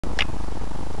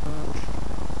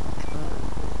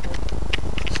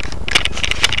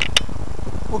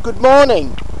Well, good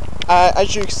morning.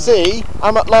 As you can see,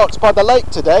 I'm at Larks by the lake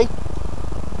today.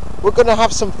 We're going to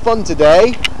have some fun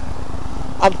today.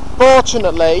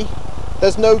 Unfortunately,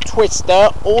 there's no twister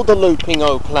or the looping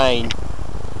O-plane.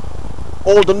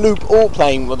 Or the loop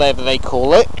O-plane, whatever they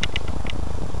call it.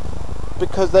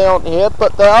 Because they aren't here,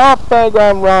 but there are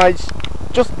fairground rides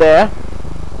just there.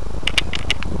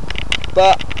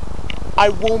 But I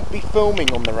won't be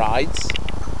filming on the rides.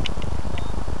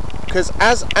 Because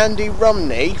as Andy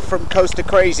Rumney from Coaster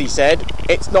Crazy said,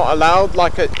 it's not allowed,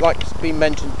 like it's been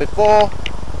mentioned before.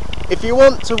 If you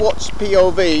want to watch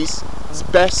POVs, it's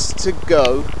best to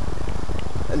go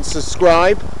and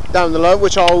subscribe down below,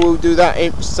 which I will do that,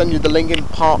 send you the link in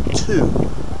part 2.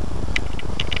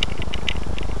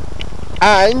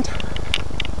 And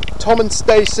Tom and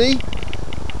Stacey,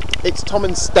 it's Tom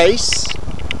and Stace.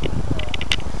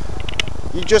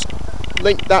 You just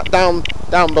link that down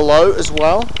below as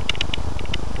well.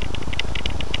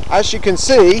 As you can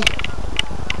see,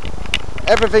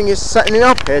 everything is setting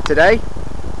up here today.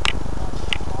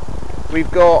 We've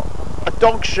got a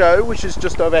dog show, which is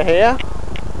just over here.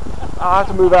 I have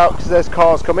to move out because there's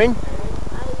cars coming.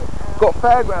 Got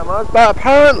fairground rides, but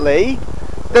apparently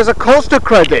there's a coaster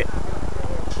credit.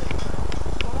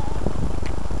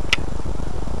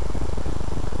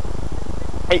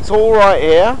 It's all right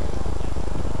here.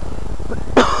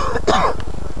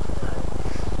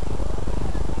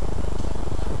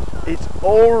 It's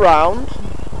all round,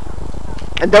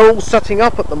 and they're all setting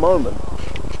up at the moment.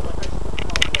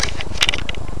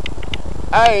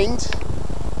 And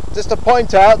just to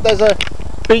point out, there's a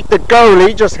beat the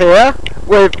goalie just here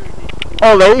with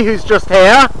Ollie, who's just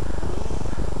here.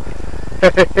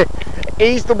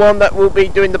 He's the one that will be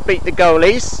doing the beat the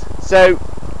goalies, so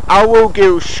I will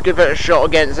give it a shot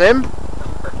against him.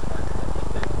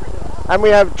 And we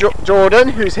have Jordan,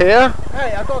 who's here.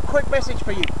 Hey, I've got a quick message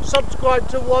for you. Subscribe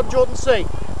to One Jordan C.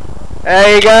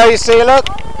 There you go, you see, look.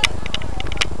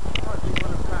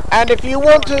 And if you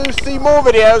want to see more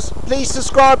videos, please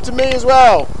subscribe to me as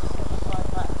well.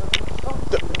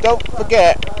 Don't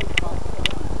forget,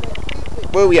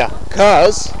 will ya?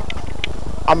 Cause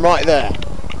I'm right there.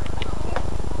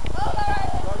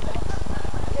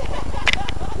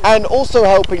 And also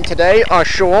helping today are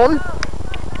Sean,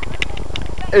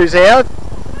 who's here.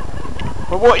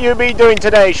 But what you be doing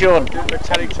today, Sean? Doing the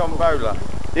teletombola.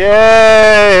 Yeah,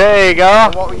 there you go.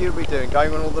 And what will you be doing?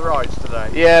 Going on all the rides today?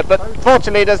 Yeah, but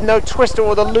fortunately there's no twister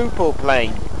or the loophole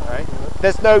plane. Okay.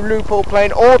 There's no loophole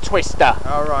plane or twister.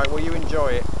 Alright, well you enjoy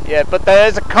it. Yeah, but there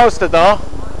is a coaster though.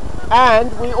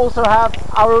 And we also have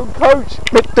our own coach,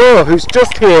 Mick Dorr, who's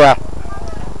just here.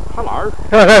 Hello.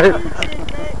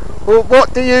 Well,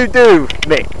 what do you do,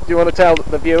 Mick? Do you want to tell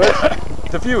the viewers?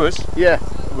 The viewers? Yeah.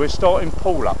 We're starting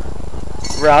pool up.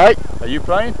 Right. Are you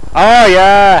playing? Oh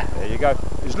yeah. There you go.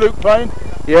 Is Luke playing?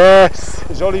 Yes.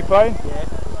 Is Ollie playing? Yeah.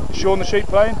 Is Sean the Sheep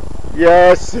playing?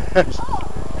 Yes. Is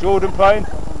Jordan playing?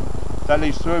 That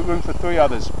leaves room for 3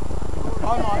 others.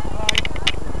 I might play.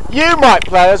 You might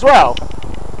play as well.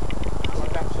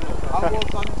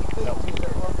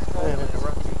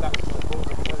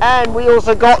 And we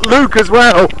also got Luke as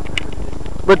well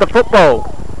with the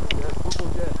football.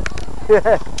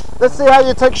 Yeah. Let's see how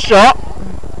you take a shot.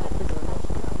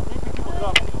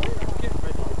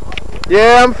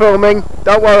 Yeah, I'm filming.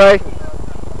 Don't worry.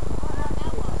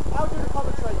 I'll do the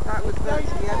commentary. That was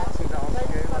virtually empty last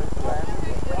year.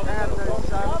 They had those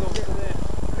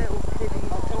little kiddie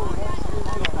toys.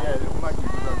 Yeah, little Maggie.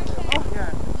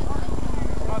 Yeah.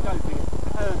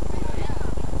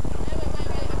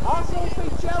 Arsenal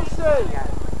beat Chelsea.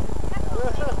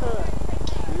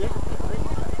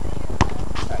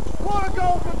 What a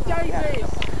goal from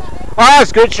Davies! Oh,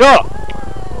 that's a good shot.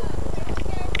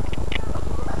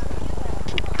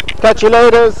 Catch you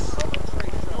later.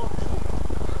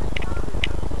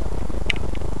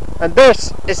 And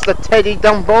this is the Teddy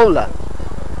Dumbola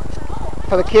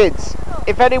for the kids.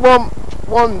 If anyone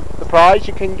won the prize,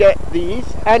 you can get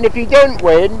these. And if you don't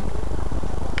win,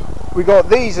 we got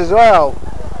these as well.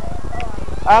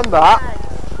 And that,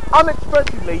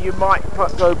 unexpectedly, you might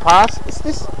go past. It's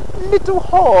this little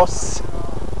horse.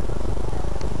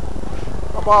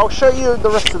 But I'll show you the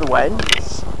rest of the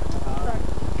wens.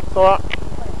 So,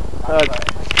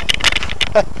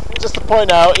 just to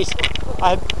point out,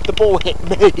 the ball hit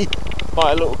me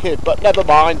by a little kid, but never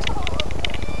mind.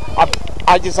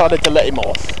 I decided to let him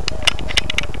off.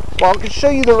 Well, I can show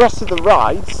you the rest of the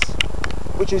rides,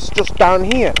 which is just down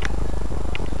here.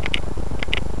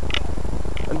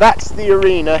 And that's the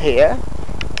arena here,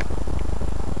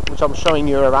 which I'm showing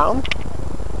you around.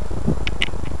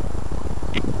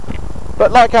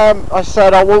 But like I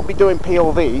said, I won't be doing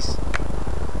POVs.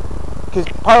 because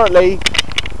apparently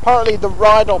the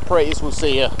ride operators will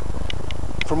see you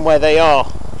from where they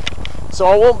are. So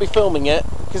I won't be filming it,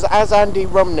 because as Andy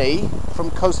Rumney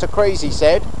from Coaster Crazy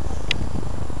said,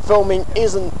 filming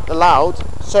isn't allowed,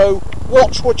 so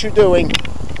watch what you're doing.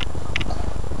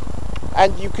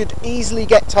 And you could easily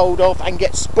get told off and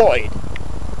get spotted.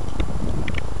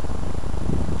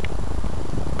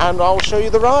 And I'll show you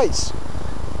the rides.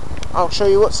 I'll show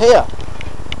you what's here.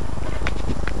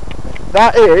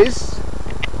 That is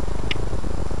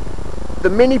the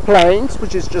mini planes,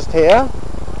 which is just here.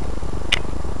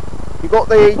 You got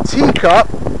the teacup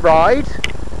ride,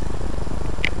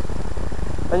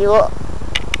 and you got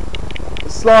the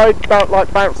slide about like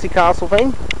bouncy castle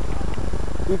thing.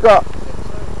 You got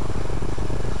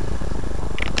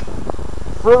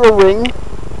thriller ring.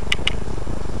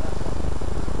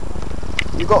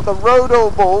 You got the Rodo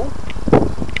Ball,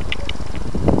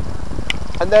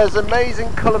 and there's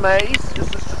amazing colour maze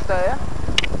just there.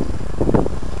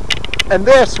 And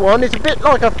this one is a bit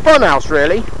like a fun house,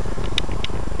 really.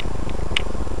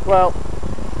 Well,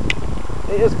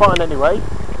 it is fun anyway.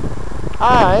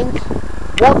 And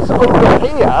what's over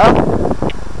here?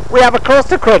 We have a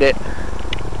coaster credit.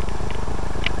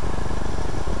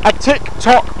 A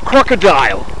TikTok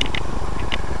crocodile.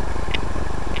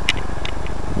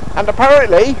 And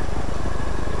apparently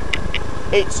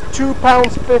it's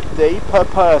 £2.50 per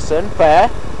person fare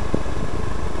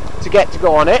to get to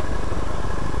go on it.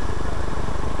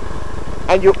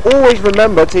 And you always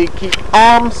remember to keep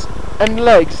arms and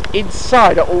legs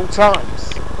inside at all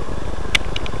times.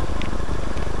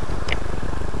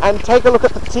 And take a look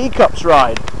at the teacups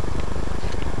ride.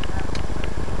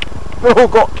 They've all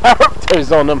got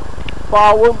characters on them, but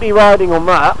I won't be riding on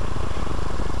that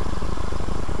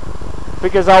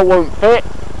because I won't fit.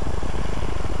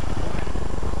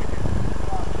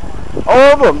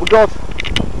 All of them.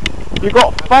 You've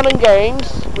got fun and games,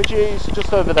 which is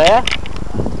just over there.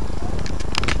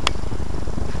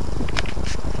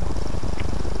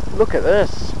 Look at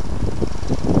this.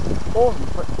 Awesome.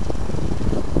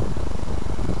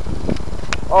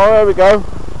 Oh, there we go.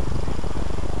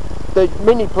 The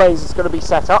mini planes is going to be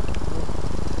set up.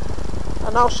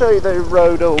 And I'll show you the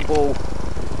Rodo Ball,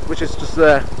 which is just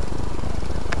there.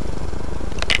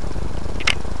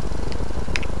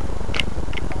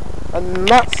 And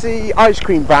that's the ice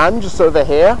cream van just over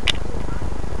here.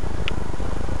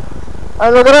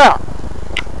 And look at that.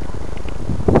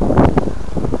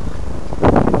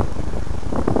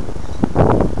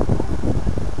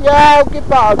 Yeah, I'll give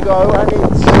that a go, and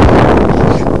it's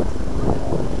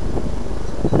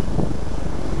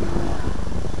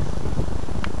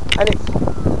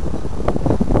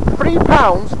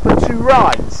 £3 for 2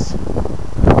 rides,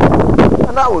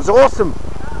 and that was awesome.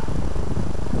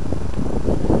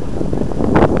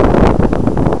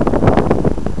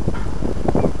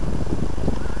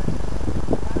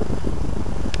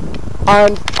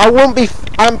 And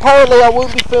apparently I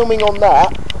won't be filming on that,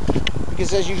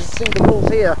 because as you can see the rules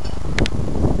here,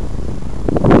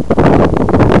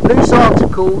 loose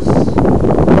articles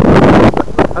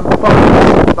and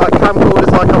phones, like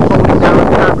camcorders like I'm holding now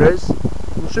and cameras,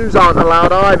 and shoes aren't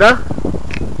allowed either,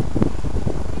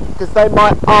 because they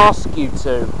might ask you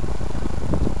to.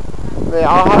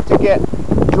 I'll have to get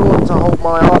Jordan to hold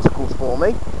my articles for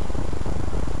me,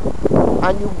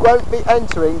 and you won't be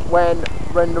entering when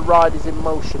the ride is in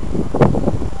motion.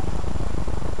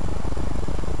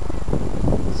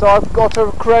 So I've got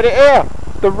a credit here,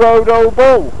 the Rodo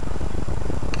Ball.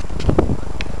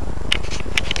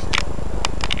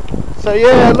 So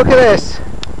yeah, look at this.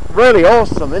 Really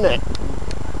awesome, isn't it?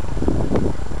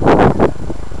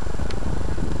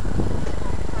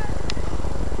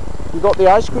 You've got the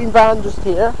ice cream van just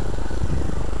here.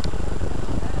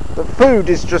 The food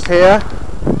is just here.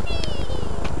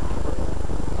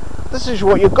 This is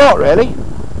what you've got, really.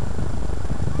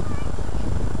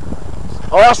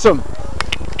 Awesome.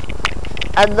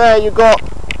 And there you got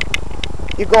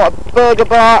a burger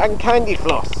bar and candy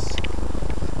floss.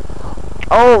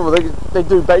 Oh, they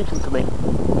do bacon for me,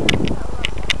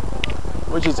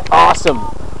 which is awesome.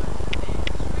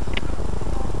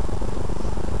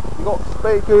 You got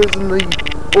speakers and the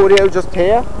audio just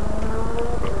here.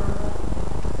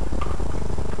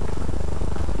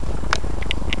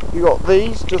 You got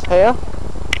these just here.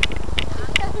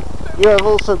 You have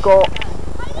also got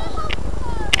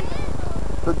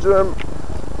the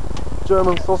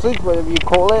German sausage, whatever you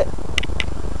call it.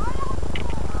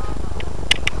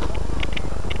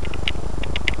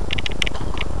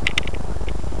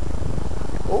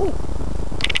 Oh,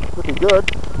 looking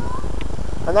good.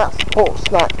 And that's the pork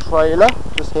snack trailer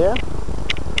just here.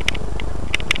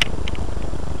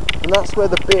 And that's where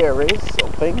the beer is, I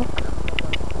think.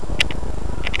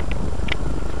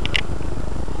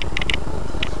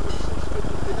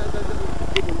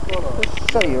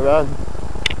 So you're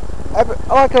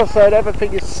like I said,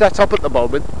 everything is set up at the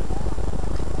moment.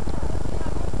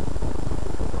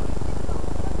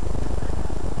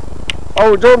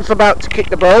 Oh, Dawn's about to kick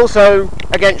the ball, so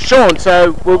against Sean.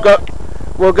 So we'll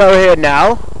go here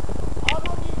now.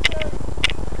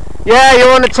 Yeah,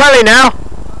 you're on the telly now.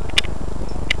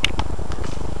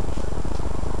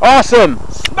 Awesome.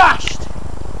 Smashed!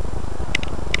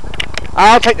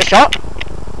 I'll take the shot.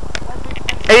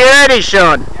 Are you ready,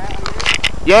 Sean?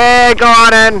 Yeah, go on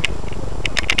then.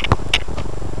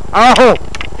 Oh!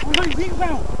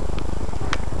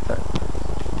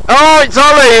 Oh, it's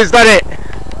Ollie who's done it.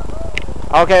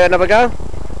 Okay, another go.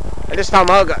 And this time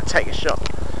I've got to take a shot.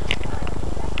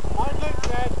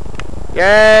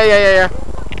 Yeah.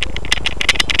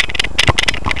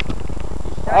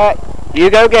 Alright, you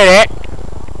go get it.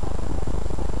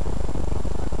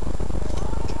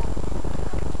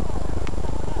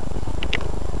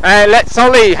 Let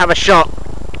Ollie have a shot.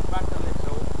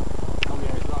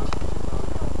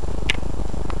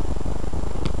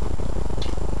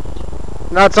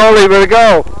 That's Ollie with a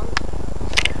goal.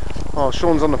 Oh,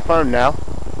 Sean's on the phone now.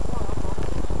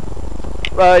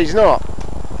 He's not.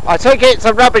 I take it it's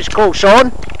a rubbish call,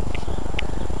 Sean.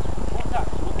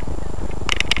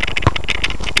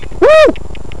 Woo!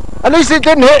 At least it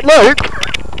didn't hit Luke.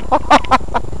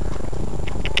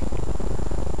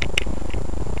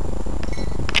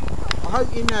 I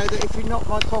hope you know that if you knock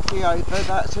my coffee over,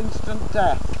 that's instant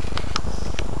death.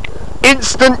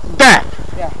 Instant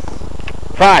death? Yes.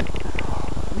 Fine.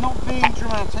 Not being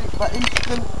dramatic, but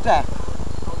instant death.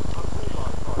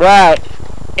 Right.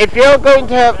 If you're going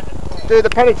to do the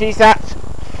penalties, that's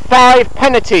 5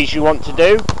 penalties you want to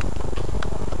do.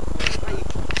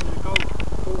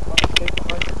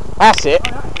 That's it.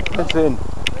 That's in.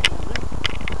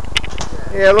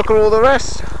 Yeah, look at all the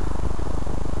rest.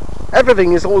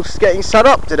 Everything is all getting set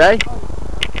up today.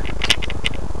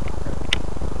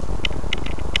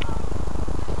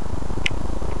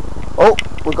 Oh,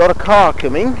 we've got a car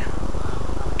coming.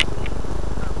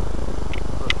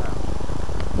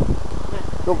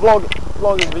 You're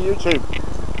vlogging for YouTube.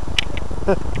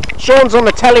 Sean's on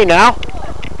the telly now.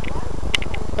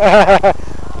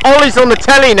 Ollie's on the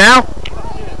telly now.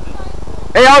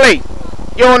 Hey Ollie,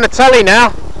 you're on the telly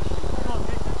now.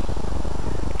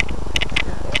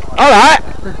 Alright.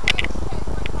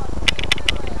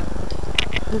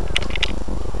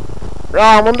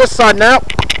 Right, I'm on this side now.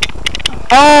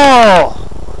 Oh!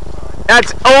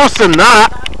 That's awesome, that!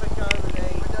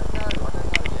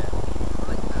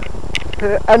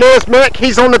 And here's Mick,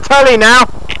 he's on the telly now.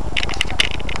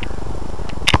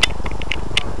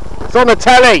 It's on the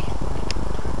telly.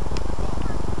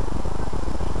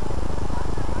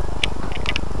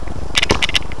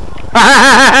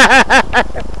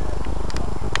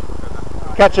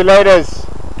 Catch you later.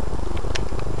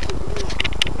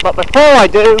 But before I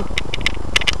do,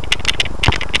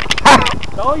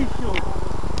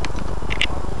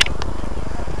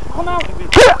 Come out of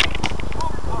it.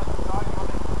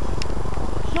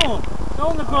 Sean, go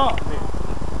on the grass a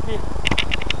bit.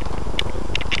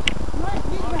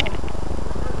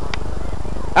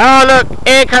 oh look,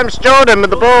 here comes Jordan with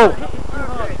the ball.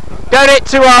 Don't hit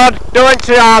too hard, don't hit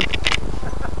too hard.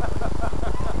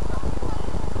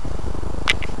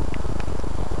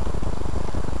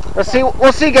 Let's see,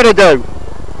 what's he going to do?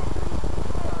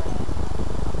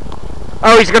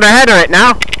 Oh, he's going to header it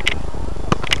now.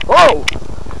 Whoa!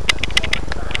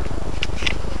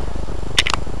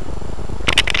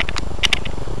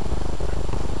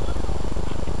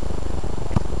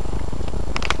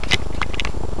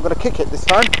 I'm going to kick it this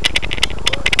time.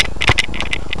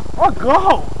 Oh,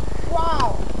 go!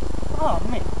 Wow! Oh,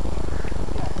 man.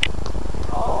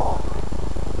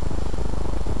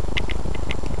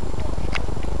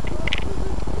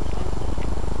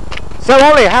 So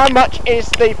Ollie, how much is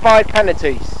the 5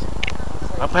 penalties?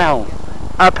 £1.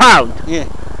 £1? Yeah.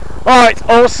 Oh, it's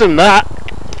awesome that.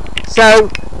 So,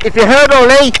 if you heard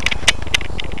Ollie,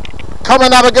 come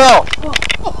and have a go.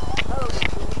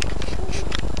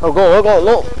 Oh, go,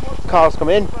 look, cars come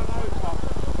in.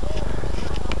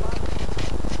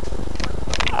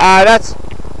 That's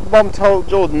Mum told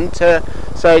Jordan to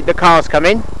say the cars come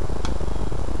in.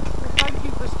 Thank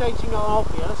you for stating it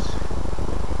obvious.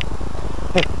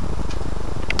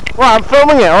 Well, I'm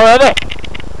filming it already.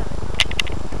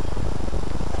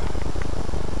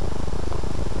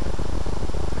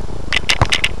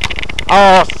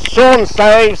 Oh, Sean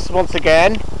saves once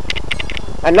again.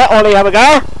 And let Ollie have a go.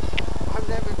 I'm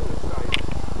never going to say.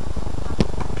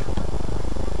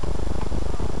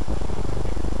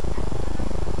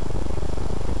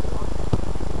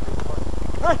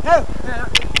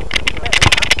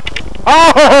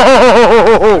 Oh!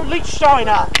 Leech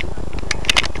Shiner.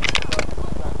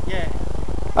 Yeah.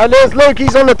 And there's Luke,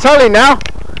 he's on the telly now.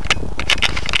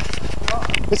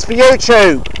 It's for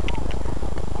YouTube.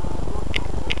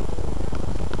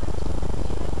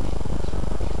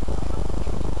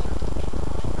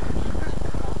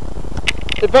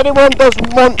 If anyone does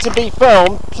want to be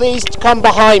filmed, please come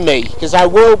behind me, because I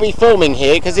will be filming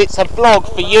here, because it's a vlog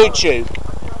for YouTube.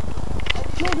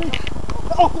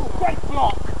 Oh, great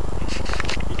block.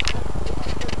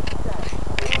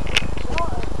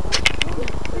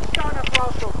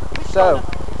 So,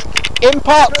 in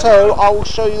part 2, I will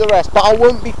show you the rest, but I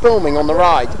won't be filming on the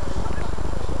ride.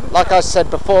 Like I said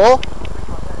before,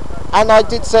 and I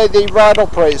did say the ride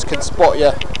operators can spot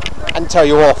you and tell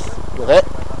you off with it.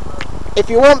 If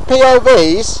you want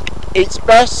POVs, it's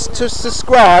best to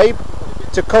subscribe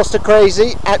to Costa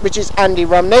Crazy, which is Andy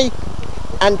Rumney,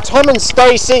 and Tom and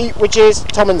Stacey, which is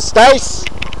Tom and Stace.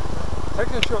 Take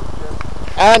a shot, Jim.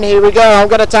 And here we go, I'm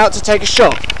going to out to take a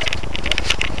shot.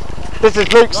 This is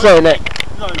Luke saying it.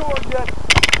 No. Go on, Jim.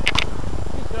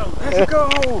 Let's go.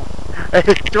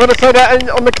 Do you want to say that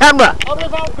on the camera? I'm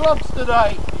without gloves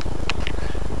today.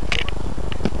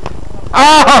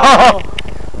 Oh!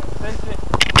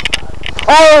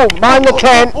 Oh, mind the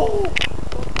tent.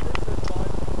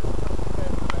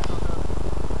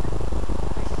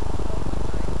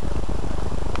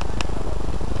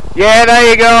 Yeah, there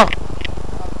you go.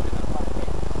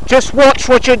 Just watch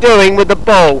what you're doing with the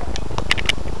ball.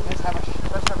 Let's have a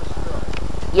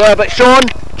Yeah, but Sean,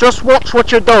 just watch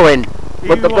what you're doing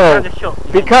with the ball.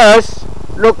 Because,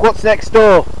 look what's next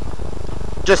door.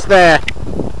 Just there.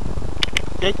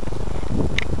 Okay.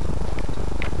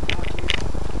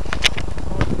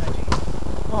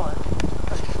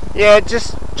 Yeah,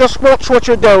 just watch what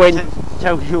you're doing.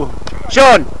 Tell you.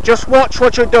 Sean, just watch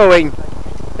what you're doing.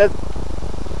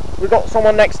 We've got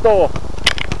someone next door.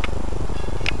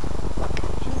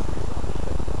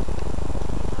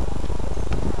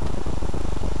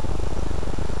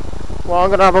 Well, I'm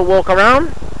going to have a walk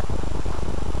around.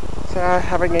 So how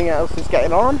everything else is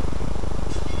getting on.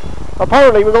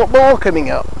 Apparently we've got more coming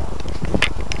up.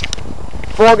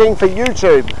 Vlogging for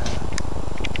YouTube.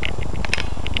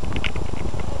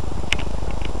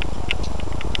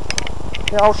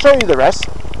 Yeah, I'll show you the rest.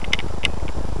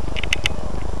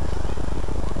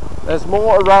 There's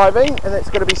more arriving and it's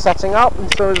going to be setting up,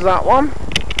 and so is that one.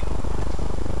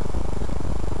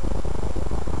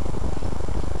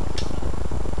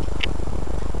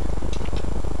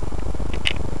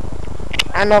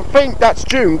 And I think that's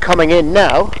June coming in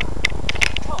now.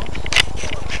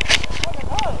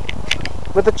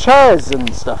 With the chairs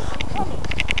and stuff.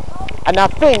 And I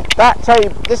think that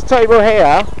this table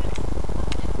here,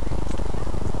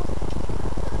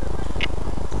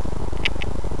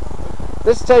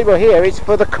 is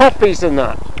for the coffees and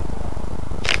that.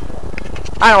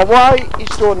 Hang on, why are you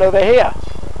storing over here?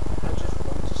 I just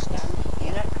want to stand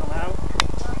in it, come out.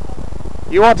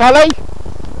 You want Ali?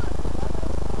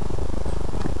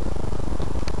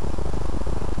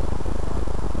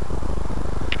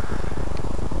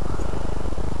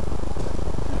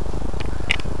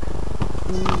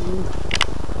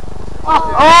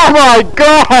 Oh my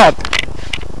God!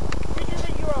 Did you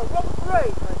think you were a Robert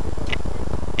Gray?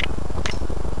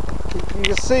 You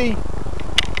can see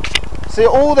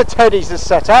all the teddies are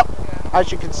set up,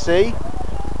 as you can see.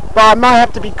 But I might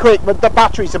have to be quick, but the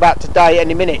battery's about to die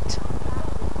any minute.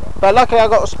 But luckily I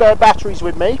got spare batteries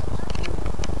with me.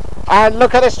 And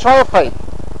look at this trophy.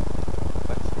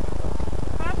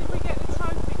 How did we get the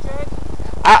trophy, Jed?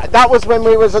 That was when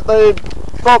we was at the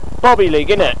Bobby League,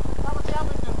 innit? That was the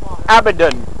Abingdon one.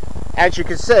 Abingdon. As you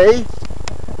can see,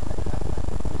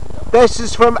 this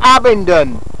is from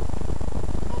Abingdon.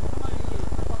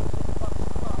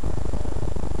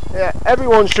 Yeah,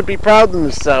 everyone should be proud of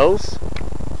themselves.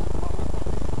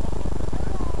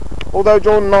 Although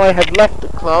John and I have left the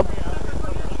club,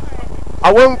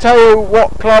 I won't tell you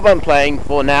what club I'm playing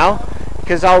for now,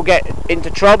 because I'll get into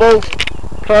trouble.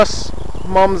 Plus,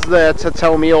 Mum's there to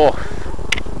tell me off.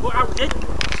 What else did?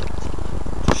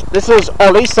 This is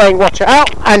Ollie saying watch out,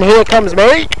 and here comes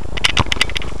me.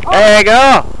 There you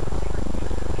go.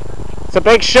 It's a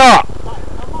big shot.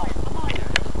 I might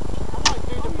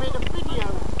do the bit of video.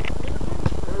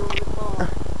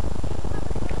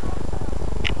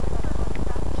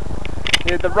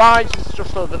 Yeah, the rise is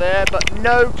just over there, but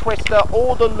no twister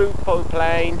or the Lupo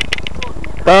plane.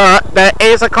 But there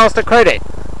is a Costa credit.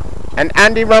 And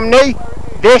Andy Rumney,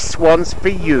 this one's for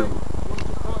you.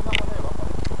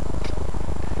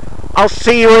 I'll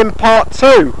see you in part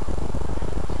 2.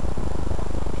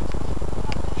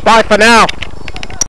 Bye for now.